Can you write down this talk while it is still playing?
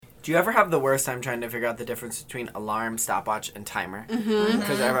Do you ever have the worst time trying to figure out the difference between alarm, stopwatch, and timer?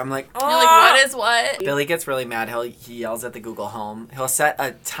 Because I'm like, oh. You're like, what is what? Billy gets really mad. He yells at the Google Home. He'll set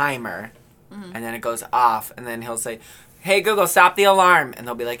a timer, and then it goes off, and then he'll say, hey, Google, stop the alarm. And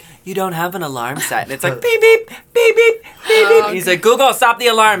they'll be like, you don't have an alarm set. And it's like, beep, beep, beep, beep, beep, beep. And he's like, Google, stop the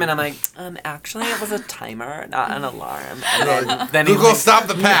alarm. And I'm like, actually, it was a timer, not an alarm. And then Google, he stop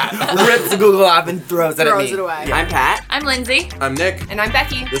the Pat. rips the Google off and throws it at me. Throws it away. I'm Pat. I'm Lindsay. I'm Nick. And I'm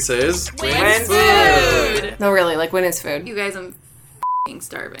Becky. This is Wynn's Food. No, really, like when is food? You guys, I'm f***ing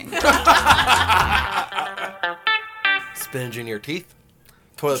starving. Spinach in your teeth,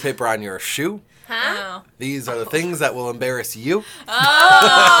 toilet paper on your shoe. Huh? These are the things that will embarrass you.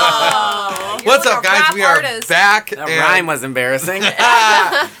 Oh. What's up, like a guys? rap We are artist. back. That rhyme was embarrassing.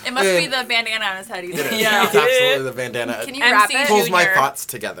 It must be the bandana on his head. He's like, Yeah. It's absolutely the bandana. Can you rap MC it? Pulls my Junior. thoughts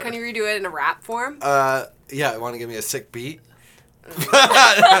together. Can you redo it in a rap form? Yeah, want to give me a sick beat?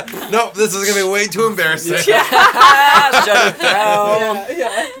 Nope, this is going to be way too embarrassing. Shut it down.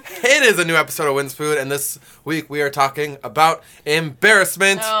 It is a new episode of Wynn's Food, and this week we are talking about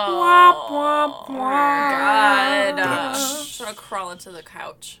embarrassment. oh, God. I'm gonna crawl into the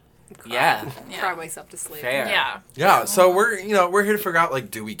couch. Yeah. Cry myself to sleep. Fair. Yeah. Yeah, so we're here to figure out,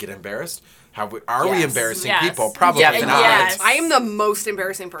 like, do we get embarrassed? Are we Yes. embarrassing Yes. people? Probably Yeah, not. yes. I am the most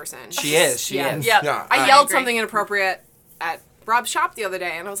embarrassing person. She is. She Yeah. is. Yep. Yeah. I yelled agree. something inappropriate at Rob's shop the other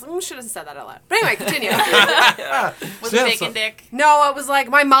day, and I was like, I should have said that out loud. But anyway, continue. Was Yeah, it bacon dick? No, it was like,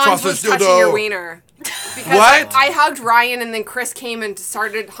 my mom's was Sausage touching dildo. your wiener. Because What? I hugged Ryan, and then Chris came and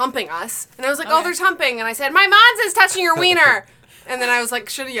started humping us. And I was like, oh, Okay. there's humping. And I said, my mom's is touching your wiener. And then I was like,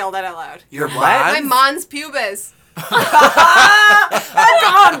 should have yelled that out loud. Your Your what? mom? My mom's pubis. Come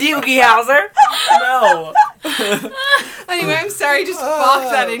on, Doogie Howser. No. Anyway, I'm sorry, just fuck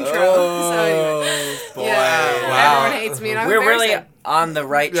that intro. So anyway. boy. Yeah, Wow. everyone hates me, and I'm We're really embarrassing. on the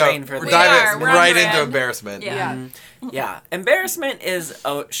right Yeah, train for we're this. diving We're on right brand. into embarrassment. Yeah. Yeah. Embarrassment is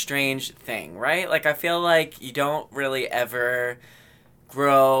a strange thing, right? Like, I feel like you don't really ever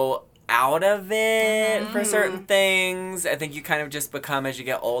grow out of it for certain things. I think you kind of just become, as you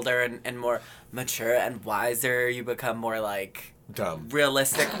get older and more mature and wiser, you become more, like, Dumb.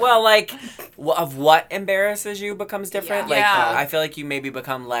 realistic. Well, like, of what embarrasses you becomes different. Yeah. Like, Yeah. I feel like you maybe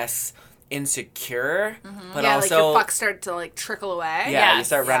become less insecure, but Yeah, like also... your fucks start to like trickle away. Yeah, you Yes.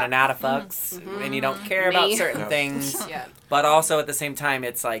 start running Yeah. out of fucks, and you don't care about Me. certain Yeah. things. Yeah. But also at the same time,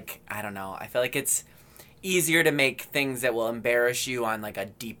 it's like, I don't know, I feel like it's easier to make things that will embarrass you on like a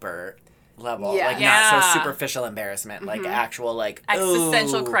deeper level. Yeah. Like not Yeah. so superficial embarrassment, like actual like,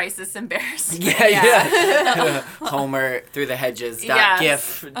 Existential ooh. crisis embarrassment. Yeah, yeah. Homer through the hedges. Yes.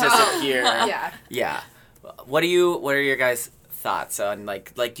 GIF disappear. Yeah. Yeah. What are your guys' thoughts on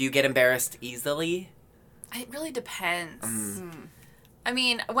like do you get embarrassed easily? It really depends. I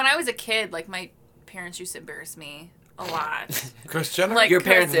mean, when I was a kid, like, my parents used to embarrass me a lot. Kris Jenner? Like, Your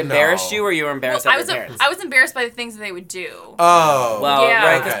parents embarrassed No. you, or you were embarrassed I at was your parents? I was embarrassed by the things that they would do. Oh. Well, Yeah.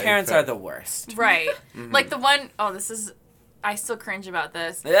 right, because Okay, parents fair. are the worst. Right. Like the one, I still cringe about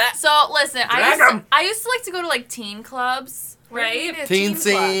this. Yeah. So, listen, Drag 'em. I used to like to go to, like, teen clubs, right? Teen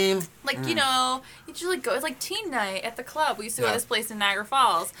scene. Like, you know, you just like go, it's like teen night at the club. We used to go to this place in Niagara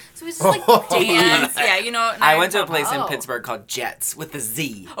Falls. So we just like dance. Yeah, you know. I went to a Niagara place in Oh. Pittsburgh called Jets with the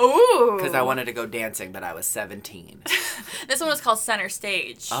Z Falls. Ooh. because I wanted to go dancing, but I was 17. This one was called Center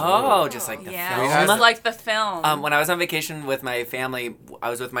Stage. Oh, just like the Yeah, film. just like the film. When I was on vacation with my family, I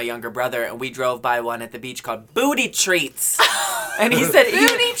was with my younger brother, and we drove by one at the beach called Booty Treats. And he said, Booty we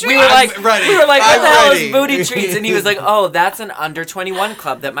Treats? were like, I'm ready. we were like, what I'm the hell ready. is Booty Treats? And he was like, oh, that's an under 21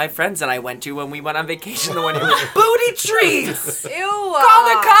 club that my friends and I went to when we went on vacation the one year. Booty Treats. Ew. Call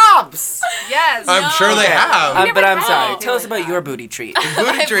the cops. Yes. I'm sure they have. never But I'm had sorry. anything Tell us like about that. your booty treat.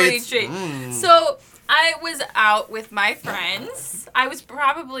 Booty My treats. booty treat. So I was out with my friends. I was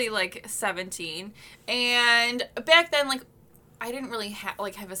probably like 17, and back then, like, I didn't really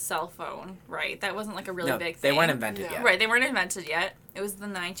have a cell phone, right? That wasn't like a really No, big they thing. weren't invented No. yet. Right, they weren't invented yet. It was the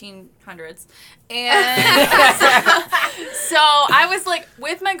 1900s. And so I was like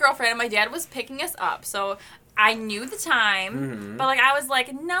with my girlfriend, and my dad was picking us up. So I knew the time, but like I was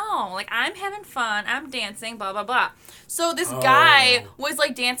like, no, like I'm having fun, I'm dancing, blah blah blah. So this guy was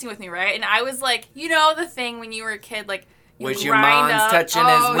like dancing with me, right? And I was like, you know, the thing when you were a kid, like you Was your grind mons up. touching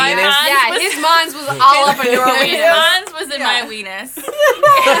Oh, his my weenus? mons Yeah, was- his mons was all up in your His weenus. mons was in my weenus.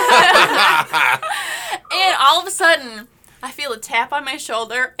 And all of a sudden, I feel a tap on my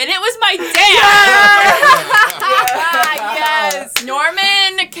shoulder, and it was my dad. Yes.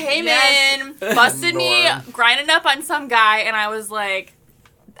 Norman came in, busted me, grinding up on some guy, and I was like,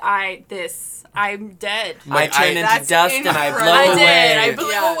 I'm dead. I turn into That's dust and I incredible. blow I away. did. I blew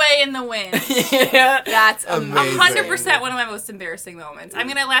Yeah. away in the wind. Yeah. That's Amazing. amazing. 100% one of my most embarrassing moments. I'm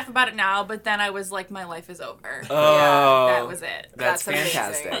gonna laugh about it now, but then I was like, my life is over. Oh, That was it. That's amazing.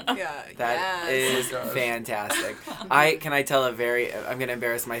 fantastic. Yeah. That yes. is fantastic. Can I tell I'm gonna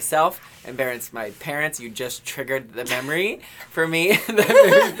embarrass myself, embarrass my parents. You just triggered the memory for me. That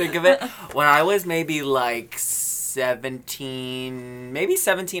made me think of it. When I was maybe like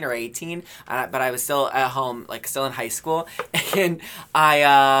 17 or 18, but I was still at home, like still in high school, and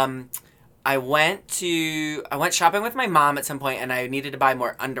I went shopping with my mom at some point, and I needed to buy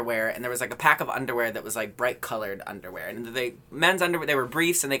more underwear, and there was like a pack of underwear that was like bright colored underwear, and men's underwear, they were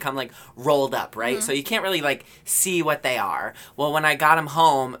briefs and they come like rolled up, right? So you can't really like see what they are. Well, when I got them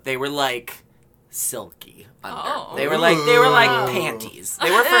home, they were like silky under. Oh. They were like panties. They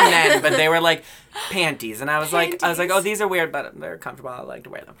were for men, but they were like panties, and I was like, oh, these are weird, but they're comfortable. I like to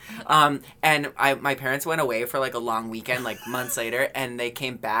wear them. And my parents went away for like a long weekend, like months later, and they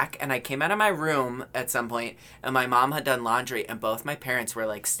came back, and I came out of my room at some point, and my mom had done laundry, and both my parents were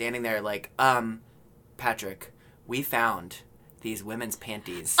like standing there, like, Patrick, we found these women's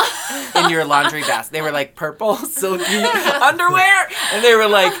panties in your laundry basket. They were like purple, silky underwear, and they were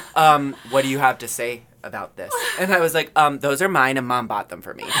like, what do you have to say about this? And I was like, those are mine, and Mom bought them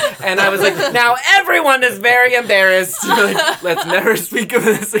for me. And I was like, now everyone is very embarrassed. Like, let's never speak of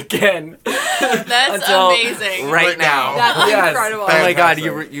this again. That's Until amazing. Right now. That's Yes. incredible. Oh my God,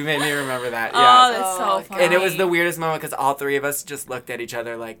 Fantastic. you made me remember that. Oh, Yeah. that's Oh, so funny. And it was the weirdest moment because all three of us just looked at each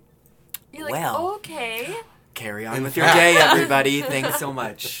other like, You're like, well. okay. carry on with your day, everybody. Thanks so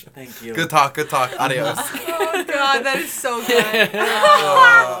much. Thank you. Good talk. Adios. Oh God, that is so good.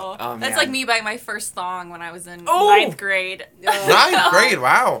 Oh. Oh, That's man. like me buying my first thong when I was in Oh! 9th grade. Ninth grade.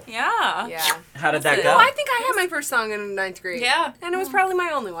 Wow. Yeah. Yeah. How did that it. go? No, I think I had my first song in 9th grade. Yeah. And it was probably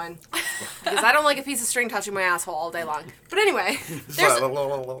my only one. Because I don't like a piece of string touching my asshole all day long. But anyway,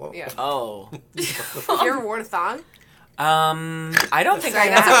 yeah. Oh. Have you ever worn a thong? I don't think I Sorry,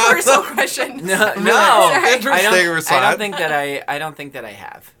 that's have. a personal question. No. Sorry. Interesting I don't response. think that I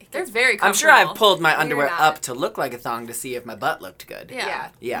have. They're very I'm comfortable. sure I've pulled my You're underwear not. up to look like a thong to see if my butt looked good. Yeah.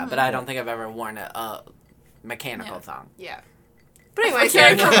 Yeah, but I don't think I've ever worn a mechanical thong. Yeah. But anyway, Okay,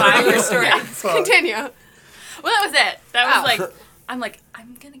 sorry come for on. your story. Yeah. Continue. Well, that was it. That was Oh. like,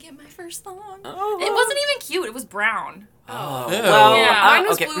 I'm gonna get my first thong. Oh. It wasn't even cute. It was brown. Oh. Ew. Well, Yeah. Mine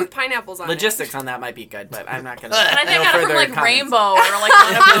was okay. blue with pineapples on Logistics on that might be good, but I'm not gonna. And I think no I got it from further like comments. Rainbow or like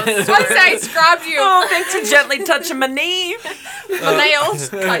one of those. it. Once I scrubbed you. Oh, thanks for gently touching my knee. The nails.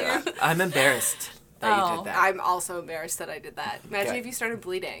 Cut you. I'm embarrassed that you Oh. did that. I'm also embarrassed that I did that. Imagine Okay. if you started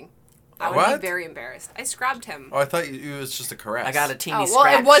bleeding. I would What? be very embarrassed. I scrubbed him. Oh, I thought it was just a caress. I got a teeny Oh, well,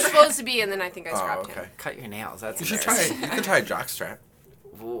 scratch. it was supposed to be, and then I think I Oh, scrubbed okay. him. Cut your nails. That's You should try. embarrassing. You could try a jockstrap.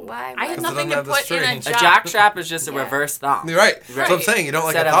 Ooh. Why? I had Because it nothing doesn't to have the put in a string. A jock. jock strap is just a Yeah. reverse thong. You're right. That's what I'm Right. saying. You don't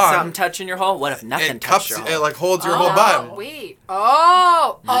like Instead a of thong. something touching your hole, what if nothing It touched cups. your It hole? like holds your whole Oh, butt. wait.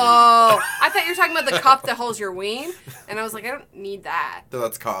 Oh. I thought you were talking about the cup that holds your ween, and I was like, I don't need that.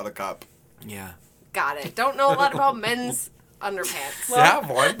 That's called a cup. Yeah. Got it. Don't know a lot about men's underpants. You have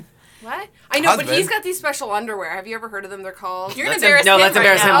one. What? I know, but Husband. he's got these special underwear. Have you ever heard of them? They're called. You're gonna Let's embarrass no, him let's right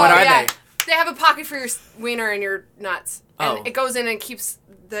embarrass him. now. What are yeah. they? They have a pocket for your wiener and your nuts, and Oh. it goes in and keeps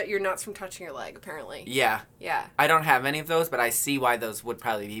your nuts from touching your leg. Apparently. Yeah. Yeah. I don't have any of those, but I see why those would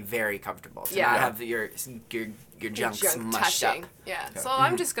probably be very comfortable. To Yeah. not have your junk smushed touching. up. Yeah. So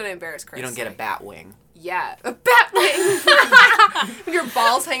I'm just gonna embarrass Chris. You don't get a Like, bat wing. Yeah. A bat wing. Your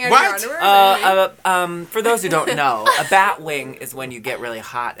balls hang out of What? your underwear. For those who don't know, a bat wing is when you get really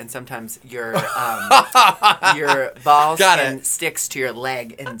hot and sometimes your ball Got skin it. sticks to your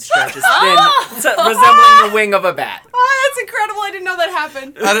leg and stretches thin, resembling the wing of a bat. Oh, that's incredible! I didn't know that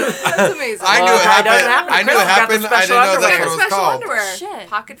happened. That's amazing. I knew Well, it that doesn't happened. happen. I knew Chris it got the happened. I special didn't know that's underwear. what it was special called. underwear. Shit.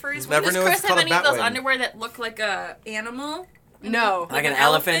 Pocket for his Never wiener. knew Does it was Chris have called a any of those bat wing. underwear that look like a animal? No. Like an an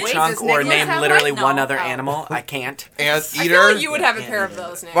elephant elephant? trunk Wait, does or Nicholas name have literally one? one No. other Oh. animal. I can't. Ant I eater. feel like you would have a pair of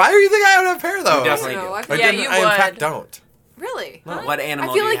those, Nick. Why do you think I would have a pair though? You definitely No, do. I feel- I Yeah, didn't- you I in fact would. don't. Really? What I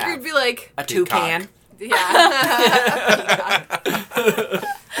animal feel do you like have? you'd be like, A Peacock. toucan? yeah.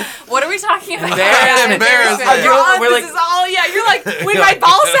 What are we talking about? Embarrassment. Embarrassment. Oh, you're- we're this like- is all, yeah, you're like, when my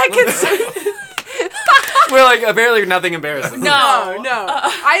ball sack gets... We're like, apparently nothing embarrassing. No. No.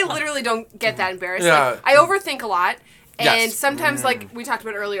 I literally don't get that embarrassed. Yeah. Like, I overthink a lot. And Yes. sometimes, like we talked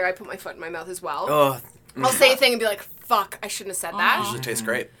about earlier, I put my foot in my mouth as well. Oh, I'll say a thing and be like, fuck, I shouldn't have said that. Usually tastes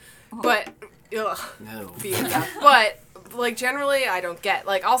great. But, ugh. no. Being deaf. But like, generally, I don't get,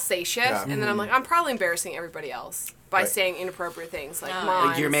 like, I'll say shit, Yeah. and then I'm like, I'm probably embarrassing everybody else by Right. saying inappropriate things, like, Oh. mom.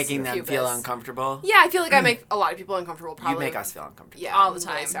 Like you're making them feel uncomfortable. Yeah, I feel like I make a lot of people uncomfortable, probably. You make us feel uncomfortable. Yeah, all the I'm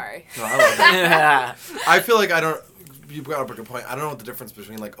really time. sorry. No, I love it. Yeah. I feel like I don't. You brought up a good point. I don't know what the difference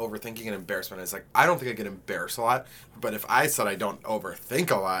between like overthinking and embarrassment is. Like, I don't think I get embarrassed a lot, but if I said I don't overthink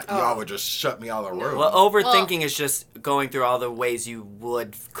a lot, y'all would just shut me out of the room. Well, overthinking is just going through all the ways you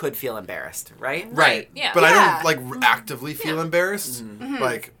could feel embarrassed, right? right. yeah. But I Yeah. don't like actively feel embarrassed.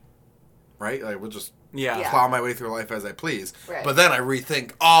 Like, right? Like, we'll just Yeah. Yeah. plow my way through life as I please. Right. But then I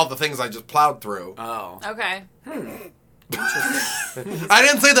rethink all the things I just plowed through. Oh. Okay. I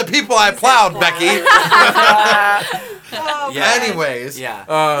didn't say the people I plowed, Becky. Yeah. Anyways,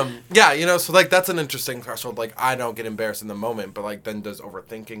 Yeah. yeah, you know, so like that's an interesting threshold. Like, I don't get embarrassed in the moment, but like, then does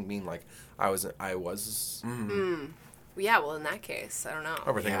overthinking mean like I was Yeah, well, in that case, I don't know.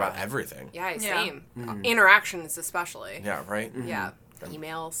 overthinking Yeah. about everything? Yeah, Yeah. same. Interactions, especially. Yeah, right. Yeah.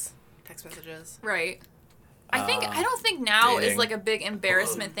 Emails, text messages. Right. I don't think now dating. is like a big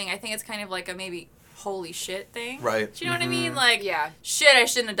embarrassment thing. I think it's kind of like a maybe holy shit thing. Right. Do you know what I mean? Like, Yeah. shit, I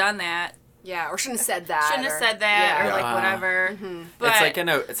shouldn't have done that. Yeah, or shouldn't have said that. Shouldn't have or- said that, or Yeah. like whatever. But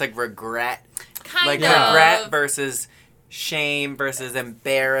It's like regret. kind Like of regret versus shame versus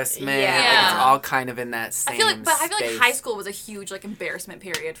embarrassment. Yeah. Like, it's Yeah. all kind of in that same I feel like space. high school was a huge like embarrassment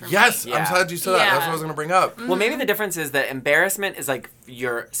period for Yes, me. I'm Yeah. glad you said that. That's what I Yeah. was gonna bring up. Well, maybe the difference is that embarrassment is like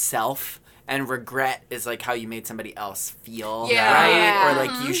yourself, and regret is like how you made somebody else feel, Yeah. right? Yeah. Or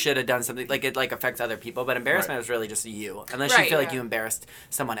like you should have done something. Like it like affects other people, but embarrassment is really just you, unless you Right. feel like Yeah. you embarrassed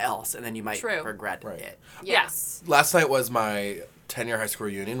someone else, and then you might True. regret Right. it. Yes. Last night was my 10-year high school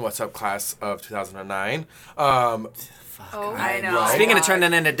reunion. What's up, class of 2009? Oh, I know. Right. Speaking of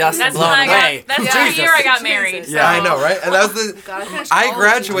turning into dust and That's blown when I away. got. That's Jesus. the year I got married. Jesus. Yeah, I so- know, right? And that was the. Gotta finish I college.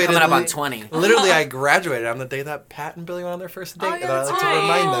 graduated Coming up on li- 20. Literally, I graduated on the day that Pat and Billy went on their first date, Oh, yeah, and I that's like to right.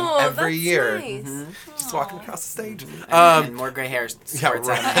 remind them Oh, every that's year. nice. Just walking across the stage. And more gray hairs. Yeah, squirts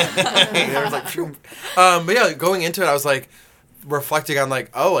right. out of it. There was like, phew. But yeah, going into it, I was like reflecting on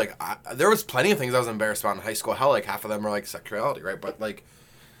like, oh, like there was plenty of things I was embarrassed about in high school. Hell, like half of them were like sexuality, right? But like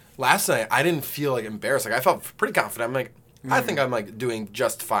last night, I didn't feel like embarrassed. Like I felt pretty confident. I'm like, I think I'm like doing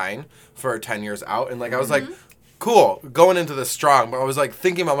just fine for 10 years out, and like I was like, cool, going into this strong. But I was like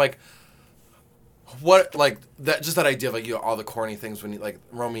thinking about like. What like that? Just that idea of like all the corny things when you like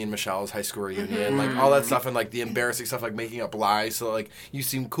Romy and Michelle's high school reunion, like all that stuff, and like the embarrassing stuff, like making up lies, so like you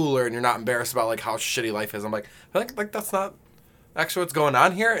seem cooler and you're not embarrassed about like how shitty life is. I'm like that's not actually what's going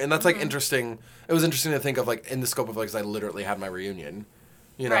on here, and that's like interesting. It was interesting to think of like in the scope of like 'cause I literally had my reunion,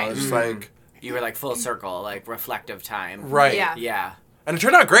 you know, Right. it's just like You were like full circle, like reflective time. right, Yeah. Yeah. and it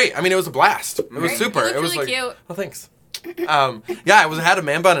turned out great. I mean, it was a blast. It was Right. super. You look It was really like, cute. oh, thanks. Yeah, I had a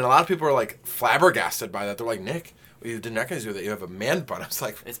man bun, and a lot of people were like flabbergasted by that. They're like, Nick, we didn't recognize you that you have a man bun. I was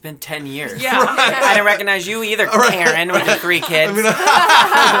like, It's been 10 years. Yeah. I didn't recognize you either, Karen, with your 3 kids.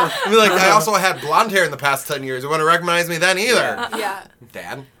 I mean, like, I also had blonde hair in the past 10 years. You wouldn't recognize me then either, Yeah.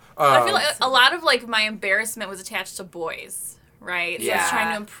 Dad. I feel like a lot of like my embarrassment was attached to boys, right? So I Yeah. was trying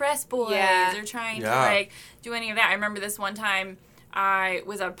to impress boys Yeah. or trying to Yeah. like do any of that. I remember this one time I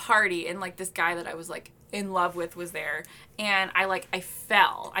was at a party and like this guy that I was like in love with was there, and I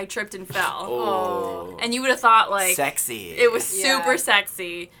fell. I tripped and fell. Oh. And you would have thought like Sexy. it was Yeah. super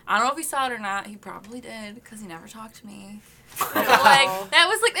sexy. I don't know if he saw it or not. He probably did because he never talked to me. But, like that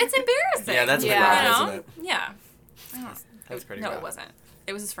was like it's embarrassing. Yeah, that's Yeah. rough, you know? isn't it? Yeah. That's pretty No, rough. it wasn't.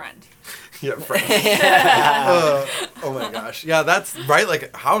 It was his friend. Yeah, friend. Oh my gosh. Yeah, that's right.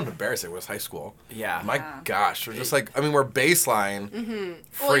 Like, how embarrassing was high school? Yeah. My gosh. We're just like, I mean, we're baseline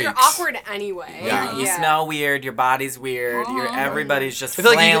freaks. Well, you're awkward anyway. Yeah. You smell weird. Your body's weird. Everybody's just I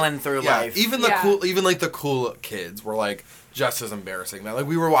feel like flailing through yeah, life. Even the Yeah. cool, even like the cool kids were like just as embarrassing. Man, like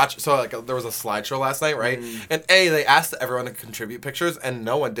we were watching. So like there was a slideshow last night, right? And they asked everyone to contribute pictures, and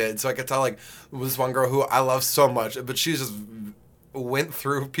no one did. So I could tell like this one girl who I love so much, but she just went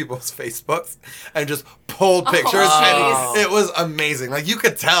through people's Facebooks and just pulled pictures, jeez. and it was amazing. Like you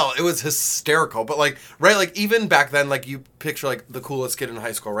could tell it was hysterical. But like right, like even back then, like you picture like the coolest kid in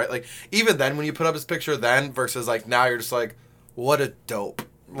high school, right? Like even then, when you put up his picture then versus like now, you're just like, what a dope.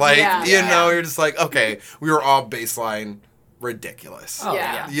 Like Yeah. you know, you're just like, okay, we were all baseline ridiculous. Oh,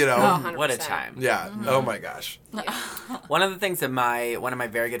 Yeah. yeah. You know, Oh, What a 100%. time. yeah. Oh my gosh. One of the things that one of my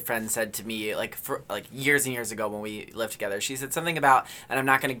very good friends said to me, like for like years and years ago when we lived together, she said something about, and I'm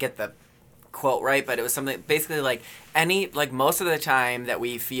not gonna get the quote right, but it was something basically like most of the time that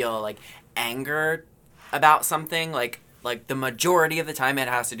we feel like anger about something, like the majority of the time it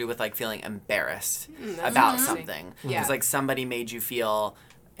has to do with like feeling embarrassed about something. Yeah. Because like somebody made you feel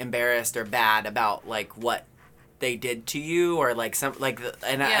embarrassed or bad about like what they did to you, or like some like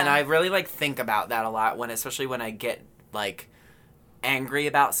and I really like think about that a lot especially when I get like angry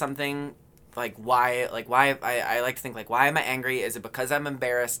about something. Like why I like to think like, why am I angry? Is it because I'm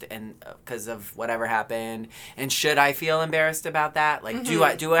embarrassed and because of whatever happened? And should I feel embarrassed about that? Like do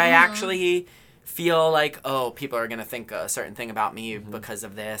I actually feel like, oh, people are gonna think a certain thing about me because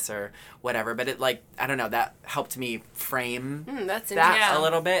of this or whatever? But it like, I don't know, that helped me frame That's that a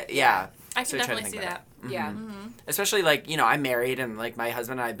little bit. Yeah. I can definitely see that. Yeah. Especially like, you know, I'm married and like my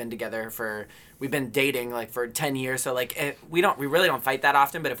husband and I have been together we've been dating like for 10 years. So like we really don't fight that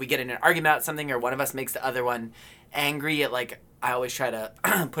often, but if we get in an argument about something or one of us makes the other one angry, it like, I always try to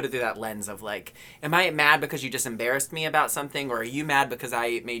put it through that lens of like, am I mad because you just embarrassed me about something, or are you mad because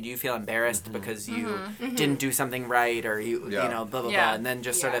I made you feel embarrassed because you didn't do something right, or you know, blah, blah, blah. And then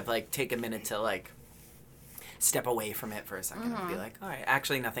just sort of like take a minute to like step away from it for a second and be like, all right,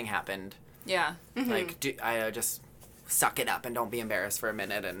 actually nothing happened. Yeah. Like, I just suck it up and don't be embarrassed for a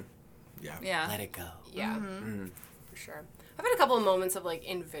minute and let it go. Yeah. For sure. I've had a couple of moments of like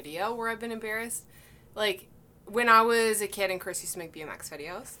in video where I've been embarrassed. Like when I was a kid and Chris used to make BMX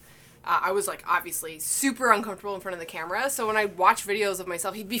videos, I was like obviously super uncomfortable in front of the camera. So when I watch videos of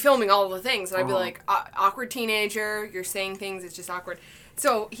myself, he'd be filming all of the things and I'd be like, awkward teenager, you're saying things, it's just awkward.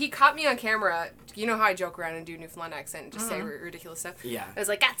 So he caught me on camera. You know how I joke around and do Newfoundland accent and just say ridiculous stuff? Yeah. I was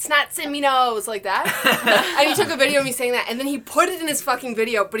like, that's not Seminoles, like that. And he took a video of me saying that, and then he put it in his fucking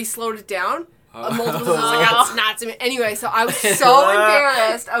video, but he slowed it down. Multiple times. I was like, that's not Seminoles. Anyway, so I was so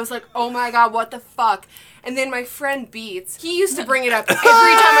embarrassed. I was like, oh my God, what the fuck? And then my friend Beats, he used to bring it up every time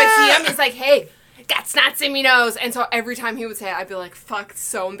I'd see him. He's like, hey, that's not Seminoles. And so every time he would say it, I'd be like, fuck,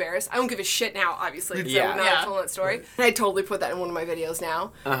 so embarrassed. I don't give a shit now, obviously. Yeah. I'm not telling that story. And I totally put that in one of my videos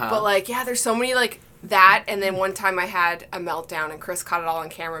now. But like, yeah, there's so many like that. And then one time I had a meltdown and Chris caught it all on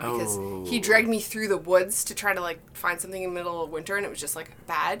camera because he dragged me through the woods to try to like find something in the middle of winter and it was just like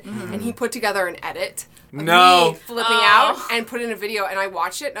bad. And he put together an edit of me flipping out and put in a video, and I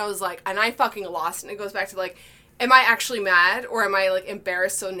watched it and I was like, and I fucking lost. And it goes back to like, am I actually mad or am I like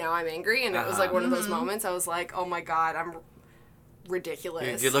embarrassed so now I'm angry? And it was like one of those moments. I was like, oh my God, I'm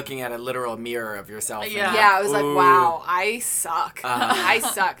ridiculous. You're looking at a literal mirror of yourself. Yeah, I was like, wow, I suck. I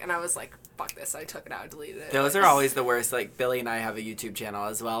suck. And I was like, fuck this. I took it out and deleted it. Those are always the worst. Like Billy and I have a YouTube channel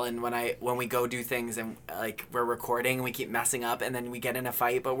as well, and when we go do things and like we're recording and we keep messing up and then we get in a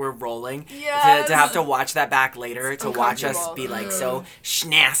fight but we're rolling, to have to watch that back later, to watch us be like so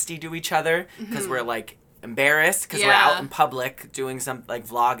nasty to each other because we're like embarrassed because we're out in public doing some like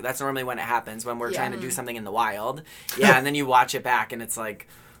vlog. That's normally when it happens, when we're trying to do something in the wild. And then you watch it back and it's like,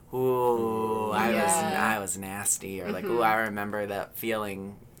 ooh, I was nasty, or like, ooh, I remember that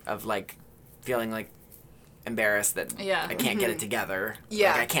feeling of like feeling like embarrassed that I can't get it together.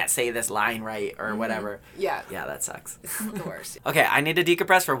 Like I can't say this line right or whatever. Yeah, that sucks. It's the worst. Okay, I need to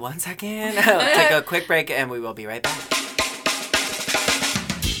decompress for 1 second. Take a quick break and we will be right back.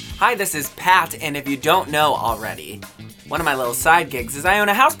 Hi, this is Pat, and if you don't know already, one of my little side gigs is I own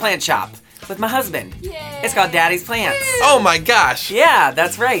a houseplant shop with my husband. Yay. It's called Daddy's Plants. Oh my gosh. Yeah,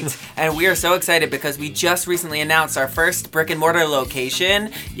 that's right. And we are so excited because we just recently announced our first brick and mortar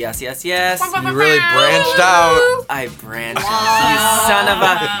location. Yes. You really branched out. I branched out, you son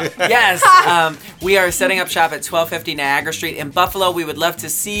of a... Yes. We are setting up shop at 1250 Niagara Street in Buffalo. We would love to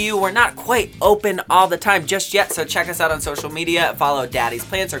see you. We're not quite open all the time just yet, so check us out on social media. Follow Daddy's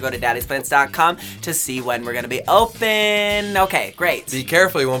Plants or go to daddysplants.com to see when we're going to be open. Okay, great. Be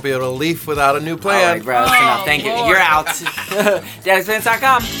careful. You won't be able to leaf without a new plan. All right, bro. That's enough. Thank you. You're out.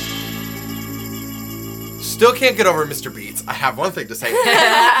 daddysplants.com. Still can't get over Mr. Beats. I have one thing to say.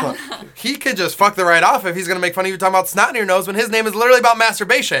 He could just fuck the right off if he's going to make fun of you talking about snot in your nose when his name is literally about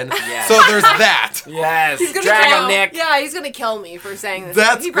masturbation. Yes. So there's that. Yes. He's gonna Drag him, Nick. Yeah, he's going to kill me for saying this.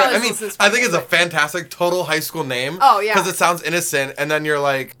 That's great. I mean, I think it's a fantastic total high school name. Oh, yeah. Because it sounds innocent, and then you're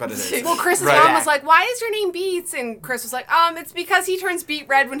like, but it is. Well, Chris's mom was like, why is your name Beats? And Chris was like, it's because he turns beet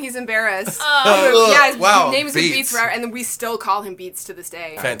red when he's embarrassed. Yeah, his name is Beats forever, and then we still call him Beats to this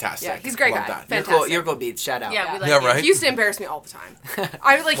day. Fantastic. Yeah, he's a great guy. That. Fantastic. You're cool, Beats. Shout out. Yeah, we like yeah, right. He used to embarrass me all the time. He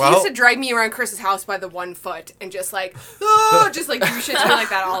used to drag me around Chris's house by the 1 foot and just like, just like do shit to me like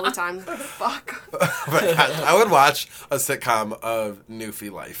that all the time. Fuck. But I would watch a sitcom of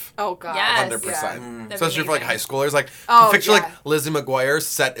Newfie life. Oh god. Yes. 100%. Yeah. Especially for like high schoolers. Like picture like Lizzie McGuire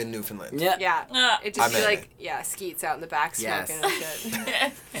set in Newfoundland. Yeah. It just be like, Skeets out in the back Yes. smoking and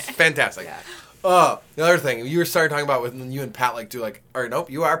shit. Fantastic. Yeah. The other thing you were starting talking about when you and Pat like do like, or nope,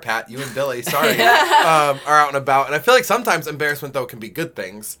 you are Pat, you and Billy, sorry, are out and about, and I feel like sometimes embarrassment though can be good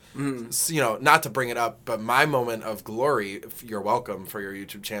things. So, you know, not to bring it up, but my moment of glory, if you're welcome for your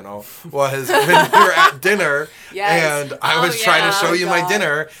YouTube channel, was when we were at dinner, and I was trying to show you my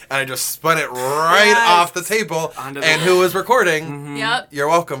dinner, and I just spun it right off the table, and who was recording? Yep. You're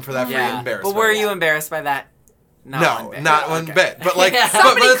welcome for that free embarrassment. But were you embarrassed by that? No, not one bit. But like,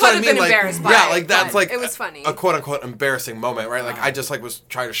 Somebody but that's could what I have mean. been Like, embarrassed by yeah, it, like that's but like it was funny. a quote unquote embarrassing moment, right? Like I just like was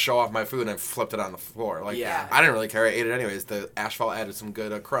trying to show off my food and I flipped it on the floor. Like I didn't really care. I ate it anyways. The asphalt added some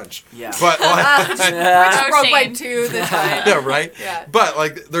good crunch. Yeah. But like, Which broke shame. my tooth. It's fine. yeah, right. Yeah. But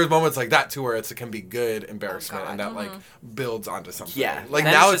like, there's moments like that too where it can be good embarrassment and that like builds onto something. Yeah. Like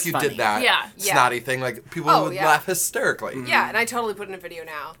That now, is if just you funny. did that snotty thing, like people would laugh hysterically. Yeah, and I totally put in a video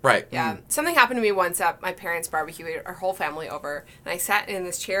now. Right. Yeah. Something happened to me once at my parents' barbecue. We had our whole family over, and I sat in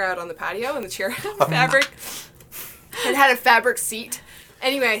this chair out on the patio, and the chair had fabric. It had a fabric seat.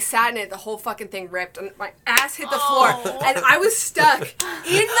 Anyway, I sat in it, the whole fucking thing ripped, and my ass hit the floor, and I was stuck in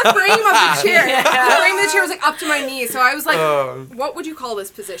the frame of the chair. The frame of the chair was like up to my knees, so I was like, what would you call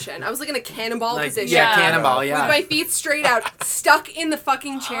this position? I was like in a cannonball position. Yeah, cannonball, yeah. With my feet straight out, stuck in the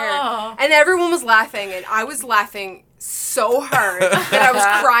fucking chair. And everyone was laughing, and I was laughing so hard that I was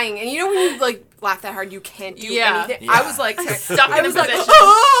crying. And you know when you like laugh that hard, you can't do anything. Yeah. I was like Stuck in a position.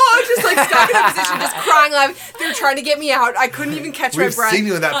 just like stuck in a position, just crying, laughing. They were trying to get me out. I couldn't even catch my We've breath. seen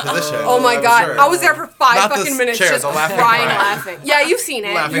you in that position. Oh my I'm god! sure. I was there for 5 Not fucking this minutes, chair, just the laughing crying, cry. laughing. Yeah, you've seen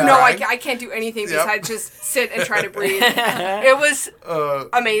it. Laughing You know, cry. I can't do anything Yep. besides just sit and try to breathe. It was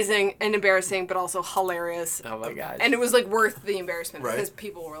amazing and embarrassing, but also hilarious. Oh my gosh. And it was like worth the embarrassment Right. because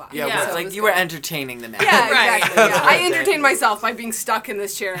people were laughing. yeah, Yeah. it was So it like was you were good. entertaining the man. Yeah, Right. exactly. Yeah. I That's entertained it. myself by being stuck in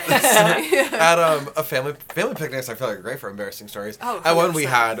this chair. At a family picnics, I feel like are great for embarrassing stories. Oh, At one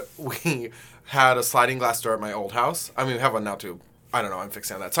 100%. we had a sliding glass door at my old house. I mean, we have one now too. I don't know. I'm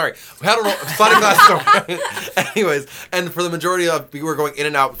fixing on that. Sorry. We had a sliding glass door. Anyways, and for the majority of we were going in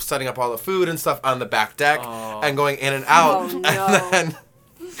and out, setting up all the food and stuff on the back deck, and going in and out. Oh, no. And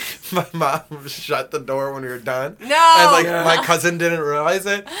then my mom shut the door when we were done. No. And like my cousin didn't realize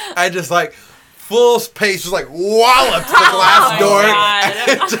it. I just like full pace, just like walloped the glass my door, God. and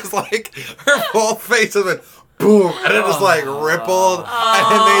it just like her whole face has been boom, and it just like rippled, and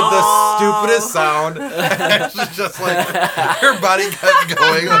it made the stupidest sound. And she's just like her body kept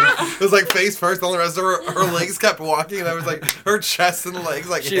going, like, it was like face first, and the rest of her legs kept walking, and I was like her chest and legs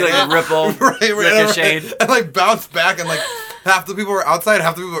like She hitting like it. rippled, ricocheted. and like bounced back, and like half the people were outside,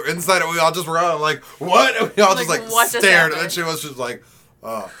 half the people were inside, and we all just were out like what? And we all just Like, like what just stared, and then happened? she was just like.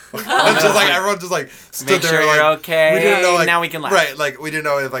 Oh, and just like everyone just like stood Make there sure like you're okay. we didn't know like Now we can laugh. right like we didn't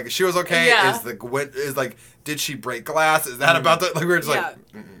know if like she was okay. Yeah. Is like did she break glass? Is that about the like we were just like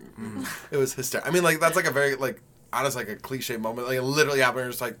Yeah. it was hysterical. I mean like that's like a very like honest like a cliche moment like it literally happened. We're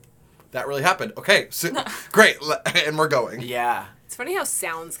just like that really happened. Okay, so, great, and we're going. Yeah. It's funny how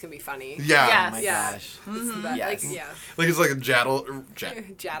sounds can be funny. Yeah, Yes. Oh my Yeah. gosh. It's the best. Yes. Like, yeah. like it's like a jaddle. Jaddle.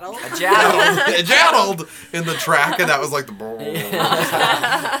 Jaddle. It jaddled in the track, and that was like the.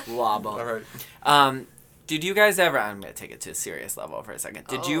 Wobble. All right. Did you guys ever? I'm gonna take it to a serious level for a second.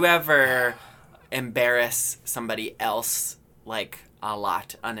 Did you ever embarrass somebody else like a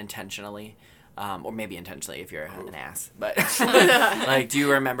lot unintentionally, or maybe intentionally if you're an ass? But like, do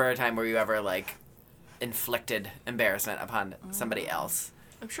you remember a time where you ever like inflicted embarrassment upon somebody else?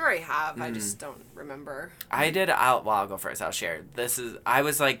 I'm sure I have. I just don't remember. I did. I'll go first. I'll share. I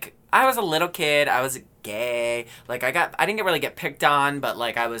was a little kid. I was gay. Like I didn't really get picked on, but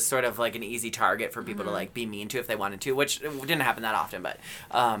like I was sort of like an easy target for people to like be mean to if they wanted to, which didn't happen that often. But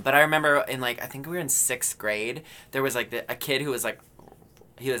I remember in like I think we were in 6th grade. There was like a kid who was like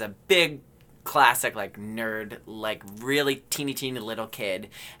he was a big classic like nerd, like really teeny little kid,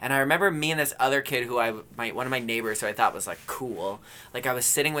 and I remember me and this other kid who one of my neighbors who I thought was like cool, like I was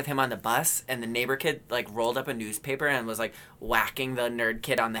sitting with him on the bus, and the neighbor kid like rolled up a newspaper and was like whacking the nerd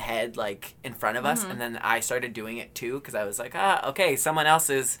kid on the head like in front of us, and then I started doing it too because I was like, okay, someone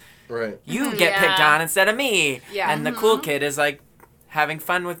else is Right. you get picked Yeah. on instead of me, Yeah. and the cool kid is like having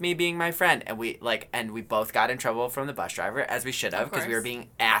fun with me being my friend, and we both got in trouble from the bus driver, as we should have, because we were course. being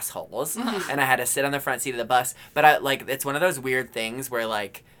assholes, and I had to sit on the front seat of the bus. But it's one of those weird things where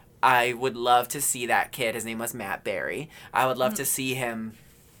like I would love to see that kid. His name was Matt Berry. I would love to see him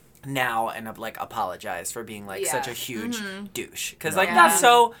now and like apologize for being like such a huge douche, because like Yeah. that's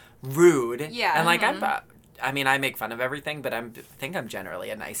so rude. Yeah. And like I mean, I make fun of everything, but I think I'm generally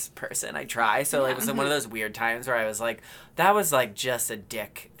a nice person. I try. So like, it was one of those weird times where I was like, that was like just a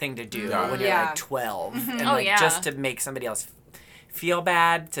dick thing to do when you're Yeah. like 12. And Oh, like yeah. just to make somebody else feel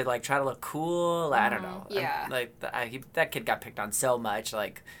bad to like try to look cool. I don't know. Yeah. That kid got picked on so much.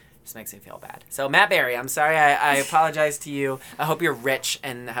 Like, just makes me feel bad. So Matt Berry, I'm sorry. I apologize to you. I hope you're rich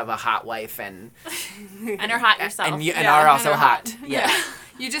and have a hot wife and And are hot yourself. and are also hot. Yeah.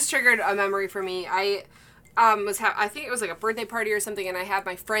 You just triggered a memory for me. I I think it was like a birthday party or something, and I had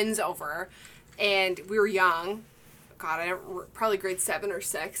my friends over, and we were young. God, probably grade 7 or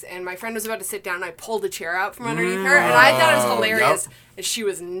 6, and my friend was about to sit down, and I pulled a chair out from underneath her, and I thought it was hilarious, and she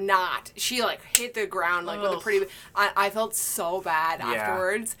was not. She, like, hit the ground, like, with a pretty... I felt so bad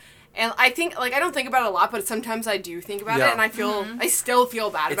afterwards. And I think, like, I don't think about it a lot, but sometimes I do think about it, and I feel... I still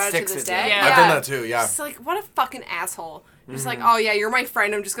feel bad about it to this day. Yeah. I've done that too, yeah. It's like, what a fucking asshole. Just like, oh, yeah, you're my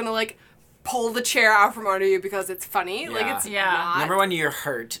friend, I'm just gonna, like... pull the chair out from under you because it's funny. Like, it's not. Number 1, you're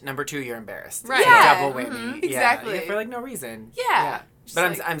hurt. Number 2, you're embarrassed. Right. So Yeah. double whammy. Exactly. Yeah, for like no reason. Yeah. Just But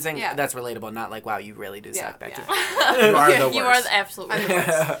like, I'm saying yeah. that's relatable, not like, wow, you really do suck, Becky. You are the worst. You are the absolute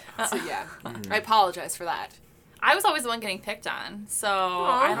worst. So, yeah. I apologize for that. I was always the one getting picked on, so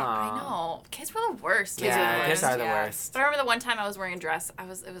I know. Kids were the worst. Kids are the worst. Kids are the Yeah. worst. But I remember the one time I was wearing a dress.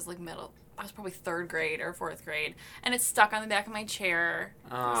 It was like middle. I was probably 3rd grade or 4th grade, and it stuck on the back of my chair.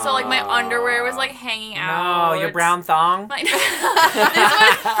 So like my underwear was like hanging out. No, your brown thong? Like, this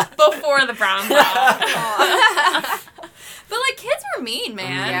was before the brown thong. But like kids were mean,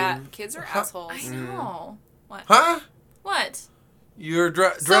 man. Yeah. Kids are assholes. I know. What? Huh? What? Your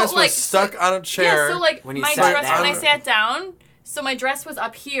dress like, was stuck on a chair. Yeah, so like When you my sat dress down. when I sat down, so my dress was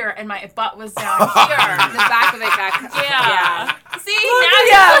up here and my butt was down here. The back of it back. Yeah. See,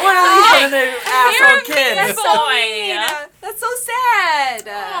 Yeah, what are you doing, You're asshole a kids? boy. That's so sad.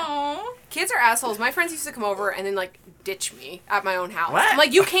 Aw. Kids are assholes. My friends used to come over and then, like, ditch me at my own house. What? I'm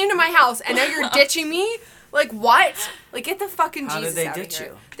like, you came to my house and now you're ditching me? Like, what? Like, get the fucking How did Jesus they out of ditch here.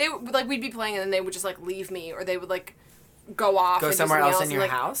 you? They would, like, we'd be playing and then they would just, like, leave me, or they would, like, go off. Go and do somewhere something else in and, your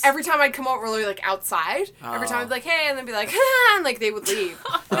like, house? Every time I'd come over, like, outside, every time I'd be like, hey, and then be like, and, like, they would leave.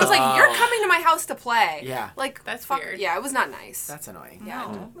 And I was like, you're coming to my house to play. Yeah. Like, That's fuck, weird. Yeah, it was not nice. That's annoying.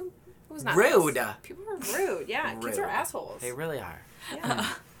 Yeah. No. It was not Rude. nice. People were rude. Yeah, kids are Rude. assholes. They really are. Yeah.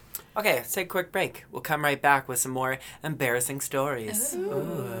 Okay, let's take a quick break. We'll come right back with some more embarrassing stories.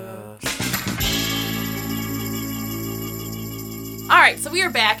 Ooh. All right, so we are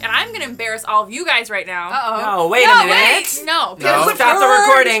back, and I'm gonna embarrass all of you guys right now. No, wait a minute. No. No. Stop the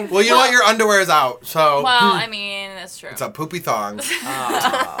recording. Well, you know what? Your underwear is out, so Well, I mean, that's true. it's a poopy thong.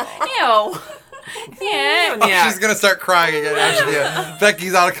 Oh. Ew. Yeah. Yeah. She's gonna start crying again. Actually,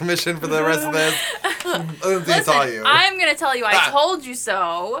 Becky's out of commission for the rest of this. It's all you. I'm gonna tell you I told you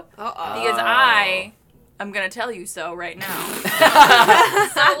so Uh-oh. because I'm gonna tell you so right now.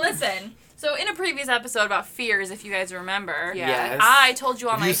 So listen. So in a previous episode about fears, if you guys remember, Yes. I told you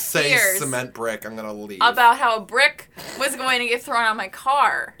all If my you say fears cement brick, I'm gonna leave. about how a brick was going to get thrown on my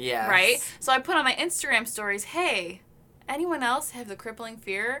car. Yes. Right? So I put on my Instagram stories, hey, anyone else have the crippling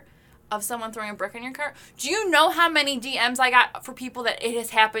fear of someone throwing a brick in your car? Do you know how many DMs I got for people that it has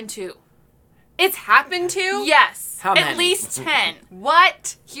happened to? It's happened to? Yes. How At many? least 10.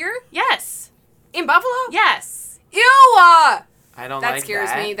 What? Here? Yes. In Buffalo? Yes. Ew! I don't That like scares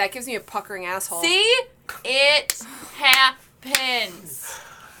that. me. That gives me a puckering asshole. See? It happens.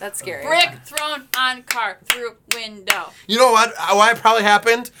 That's scary. Brick thrown on car through window. You know what? Why it probably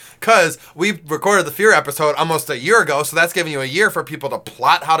happened? Because we recorded the fear episode almost a year ago, so that's giving you a year for people to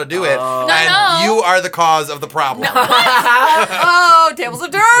plot how to do it, Oh. and No. you are the cause of the problem. Oh, tables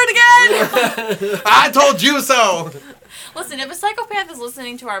have turned again! I told you so. Listen, if a psychopath is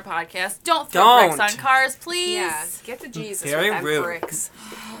listening to our podcast, don't throw Don't. bricks on cars, please. Yeah, get to Jesus Very with them rude. bricks.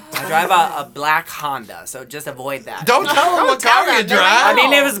 I drive a black Honda, so just avoid that. Don't tell them what tell car you them. They're drive. I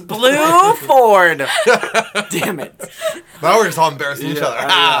mean, it was blue Ford. Damn it. Now we're just all embarrassing each other.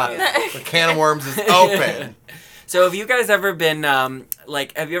 Yeah. The can of worms is open. So have you guys ever been, have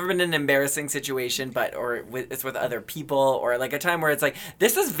you ever been in an embarrassing situation, it's with other people, or like a time where it's like,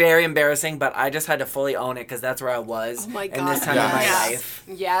 this is very embarrassing, but I just had to fully own it because that's where I was Oh my in this God. time of my Yes. life?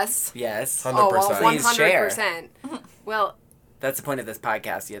 Yes. Yes. 100%. Oh, well, Please share. 100%. Well, That's the point of this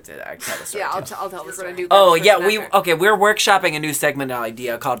podcast. You have to tell the story. yeah, too. I'll tell this story. Oh yeah, we're workshopping a new segment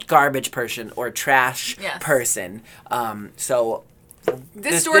idea called garbage person or trash Yes. person. So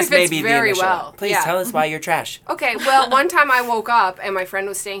This story may fits be the very initial. well. Please Yeah. tell us why you're trash. Okay, well, one time I woke up and my friend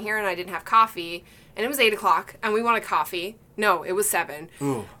was staying here and I didn't have coffee, and it was 8 o'clock and we wanted coffee. No, it was 7.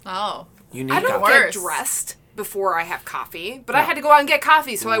 Ooh, Oh. you need I don't coffee. get Worse. dressed before I have coffee, but I had to go out and get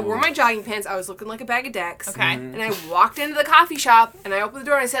coffee, so I wore my jogging pants. I was looking like a bag of dicks. Okay. And I walked into the coffee shop, and I opened the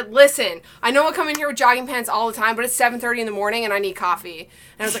door, and I said, listen, I know I come in here with jogging pants all the time, but it's 7:30 in the morning, and I need coffee.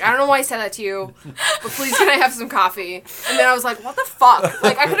 And I was like, I don't know why I said that to you, but please can I have some coffee? And then I was like, what the fuck?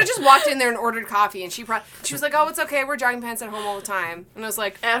 Like, I could have just walked in there and ordered coffee, and she was like, oh, it's okay, we're jogging pants at home all the time. And I was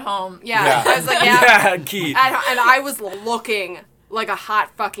like, At home. yeah. I was like, yeah. Key. And I was looking like a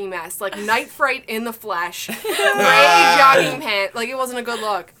hot fucking mess. Like, night fright in the flesh. Gray jogging pant. Like, it wasn't a good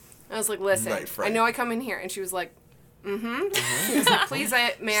look. I was like, listen, Night fright. I know I come in here. And she was like, She was like, please,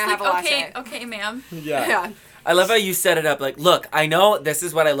 may I have a latte? Okay, ma'am. Yeah. I love how you set it up. Like, look, I know this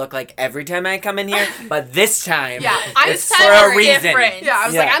is what I look like every time I come in here, but this time, Yeah, I'm it's for sorry. a reason. Different. Yeah, I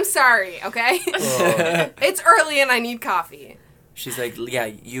was Yeah. like, I'm sorry, okay? It's early and I need coffee. She's like, yeah,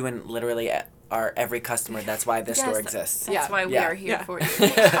 you and literally are every customer. That's why this store exists. That's Yeah. why we Yeah. are here Yeah. for you.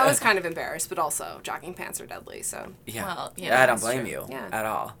 I was kind of embarrassed, but also jogging pants are deadly, so. Yeah. Well, yeah, I don't that's blame true. you Yeah. at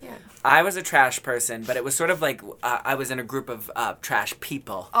all. Yeah. I was a trash person, but it was sort of like I was in a group of trash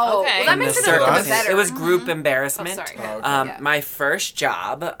people. Oh, Okay. well, that In makes the it a little bit circumstance. better. It was group embarrassment. Oh, sorry. Oh, okay. Yeah. My first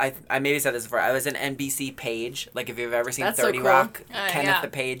job, I maybe said this before, I was an NBC page. Like, if you've ever seen That's so 30 cool. Rock, Kenneth Yeah. the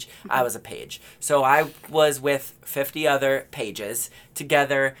Page, I was a page. So I was with 50 other pages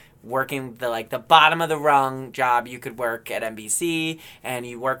together working the bottom of the rung job you could work at NBC, and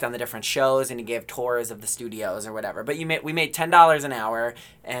you worked on the different shows and you gave tours of the studios or whatever. But we made $10 an hour,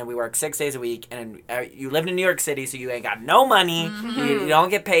 and we worked 6 days a week, and you lived in New York City, so you ain't got no money, you don't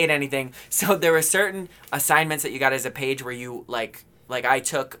get paid anything. So there were certain assignments that you got as a page where you like I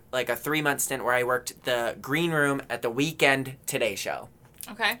took like a 3-month stint where I worked the green room at the Weekend Today show.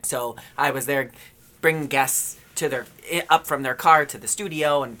 Okay. So I was there bringing guests to up from their car to the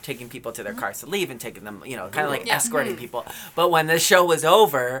studio and taking people to their cars to leave and taking them, kind of like Yeah. escorting people. But when the show was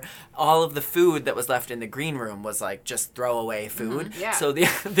over, all of the food that was left in the green room was like just throwaway food. Yeah. So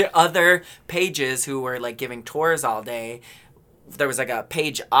the other pages who were like giving tours all day, there was like a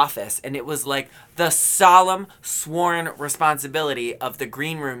page office, and it was like the solemn sworn responsibility of the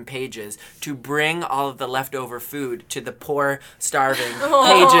green room pages to bring all of the leftover food to the poor starving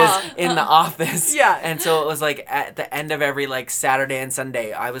pages in the office. Yeah. And so it was like at the end of every like Saturday and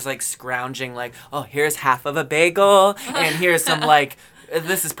Sunday, I was like scrounging like, oh, here's half of a bagel, and here's some like,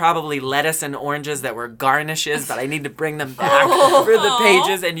 this is probably lettuce and oranges that were garnishes, but I need to bring them back for the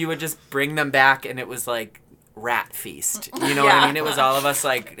pages. And you would just bring them back, and it was like rat feast. You know what I Yeah. mean? It was all of us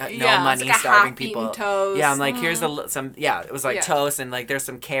like no Yeah, money, it's like a starving half-eaten people. toast. Yeah, I'm like, here's it was like Yeah. toast, and like there's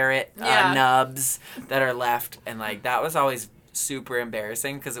some carrot Yeah. nubs that are left, and like that was always super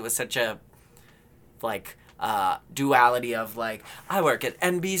embarrassing because it was such a like duality of like, I work at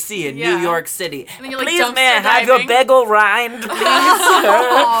NBC in Yeah. New York City. And then you're, like, Please, dumpster man, have your diving. bagel rind, please.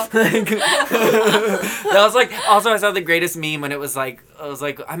 Aw. Like, that was like, also I saw the greatest meme when it was like,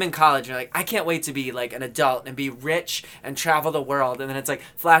 I'm in college, and you're like, I can't wait to be like an adult and be rich and travel the world. And then it's like,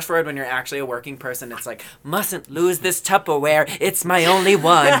 flash forward when you're actually a working person, it's like, mustn't lose this Tupperware, it's my only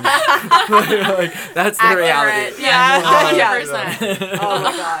one. Like, that's the Accurate. reality. Yeah, Yeah. 100%. Oh,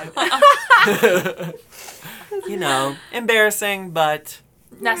 my God. Embarrassing, but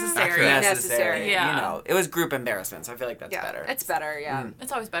Necessary. Accurate. necessary. Yeah. It was group embarrassment, so I feel like that's Yeah, better. it's better, yeah.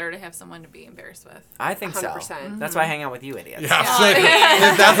 It's always better to have someone to be embarrassed with. I think so. 100%. That's why I hang out with you idiots. Yeah,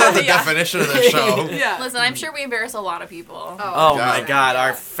 Yeah. so that's not the Yeah. definition of the show. Yeah. Listen, I'm sure we embarrass a lot of people. Oh my God. God,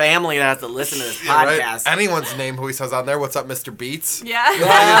 our family that has to listen to this Yeah, right? podcast. Anyone's name who he says on there. What's up, Mr. Beats? Yeah.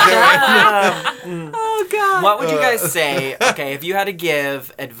 Oh, God. What would you guys say? Okay, if you had to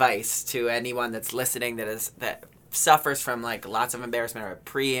give advice to anyone that's listening that suffers from like lots of embarrassment or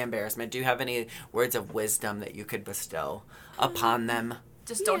pre-embarrassment, do you have any words of wisdom that you could bestow upon them?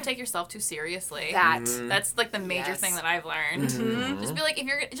 Just don't take yourself too seriously. That. That's like the major Yes. thing that I've learned. Just be like,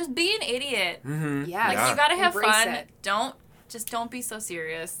 just be an idiot. Yeah. Like Yeah. you gotta have Embrace fun. it. Don't be so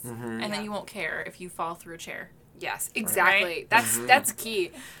serious, and then you won't care if you fall through a chair. Yes, exactly. That's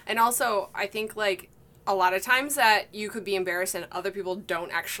key. And also, I think like a lot of times that you could be embarrassed and other people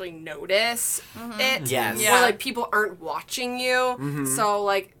don't actually notice it. Yes. Yeah. Or like people aren't watching you. So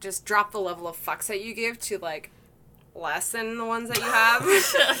like just drop the level of fucks that you give to like less than the ones that you have.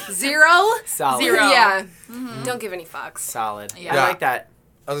 Zero. Solid. Zero. Yeah. Don't give any fucks. Solid. Yeah. I like that.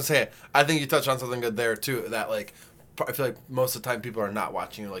 I was gonna say, I think you touched on something good there too. That like, I feel like most of the time people are not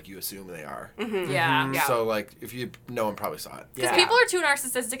watching you like you assume they are. Yeah. Yeah. So like, if you, no one probably saw it. Because Yeah. people are too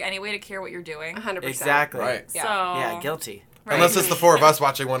narcissistic anyway to care what you're doing. 100%. Exactly. Right. So Yeah, guilty. Right. Unless it's the four of us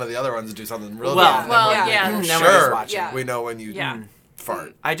watching one of the other ones do something real Well, bad. well, Yeah. yeah. No one is Sure. watching. Yeah. We know when you Yeah.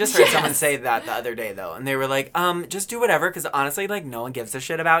 fart. I just heard someone say that the other day though, and they were like, just do whatever, because honestly, like, no one gives a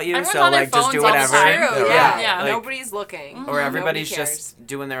shit about you, Everyone's so on their like, just do phones all the whatever. time. True. Yeah. Yeah. Like, Nobody's looking. or everybody's Nobody cares. just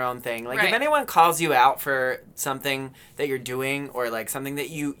doing their own thing. Like, Right. if anyone calls you out for something that you're doing, or like something that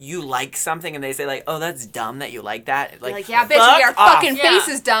you like something, and they say like, oh, that's dumb that you like that. Like, yeah, bitch, fuck your off. fucking face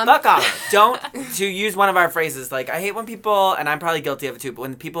is dumb. Fuck off. Don't, to use one of our phrases, like, I hate when people, and I'm probably guilty of it too, but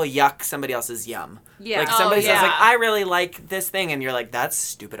when people yuck somebody else's yum. Yeah. Like, Oh, somebody says, yeah. like, I really like this thing, and you're like, that's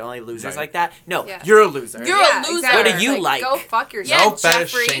stupid, only losers Right. like that. No, Yeah. you're a loser. You're a loser. What do you like? Go fuck Yeah, yourself. No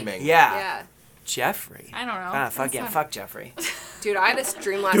fetish Jeffrey. shaming. Yeah. Yeah. Jeffrey. I don't know. Ah, fuck That's yeah, fine. fuck Jeffrey. Dude, I had this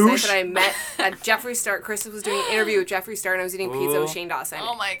dream last Douche. night that I met at Jeffree Star. Chris was doing an interview with Jeffree Star, and I was eating pizza Ooh. with Shane Dawson.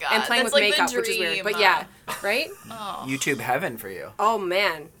 Oh my god. And playing That's with like the makeup, which is weird. dream. But yeah, right? Oh, YouTube heaven for you. Oh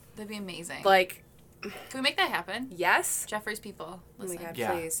man, that'd be amazing. like Can we make that happen? yes. Jeffrey's people. Oh my Listen. god,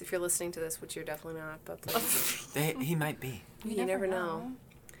 Yeah. please! If you're listening to this, which you're definitely not, but please. He might be. You never know.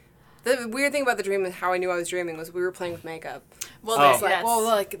 The weird thing about the dream and how I knew I was dreaming was we were playing with makeup. Well, Oh. It's like, yes. well,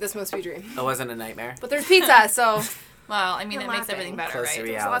 look, this must be a dream. It wasn't a nightmare. But there's pizza, so Well, I mean, You're it makes laughing. everything better, Close right? to there's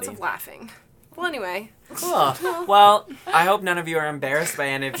reality. lots of laughing. Well, anyway. Cool. Well, I hope none of you are embarrassed by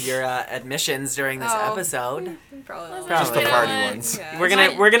any of your admissions during this Oh. episode. Probably. Just the Probably. party Yeah. ones. Yeah. We're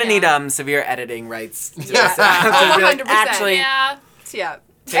gonna Yeah. need severe editing rights. To Yeah. this. To be like, 100%. actually, Yeah. Yeah.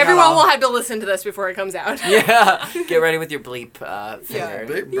 Take out Everyone all- will have to listen to this before it comes out. yeah. Get ready with your bleep finger.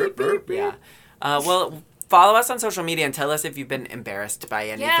 Beep, beep, beep. Yeah. Well, follow us on social media and tell us if you've been embarrassed by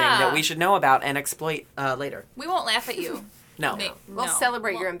anything Yeah. that we should know about and exploit later. We won't laugh at you. No. We'll No.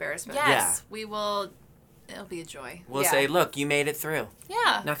 celebrate Well, your embarrassment. Yes, we will. It'll be a joy. We'll Yeah. say, look, you made it through.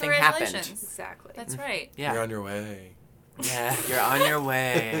 Yeah. Nothing happened. Congratulations. Exactly. That's right. Yeah. You're on your way. Yeah, you're on your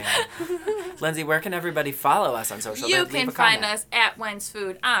way. Lindsay, where can everybody follow us on social? You Leave can a find comment. us at When's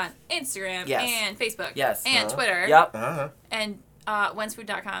Food on Instagram Yes. and Facebook. Yes. And Uh-huh. Twitter. Yep. Uh-huh. And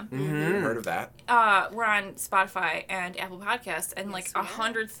whensfood.com. Mm-hmm. Heard of that? We're on Spotify and Apple Podcasts and like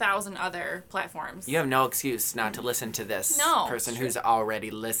 100,000 other platforms. You have no excuse not to listen to this No. person who's already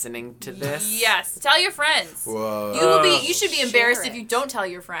listening to this. Yes. Tell your friends. Whoa. You should be Share embarrassed it. if you don't tell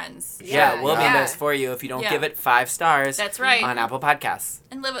your friends. Yeah, we'll be Yeah. embarrassed for you if you don't Yeah. give it 5 stars That's right. on Apple Podcasts.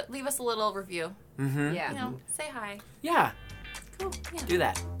 And leave us a little review. Mm-hmm. Yeah. You know, say hi. Yeah, Cool. Yeah. do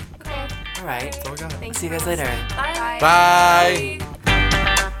that. Okay. All right. That's all we got. Thanks. See you guys later. Bye. Bye.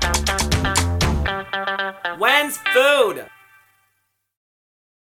 When's food?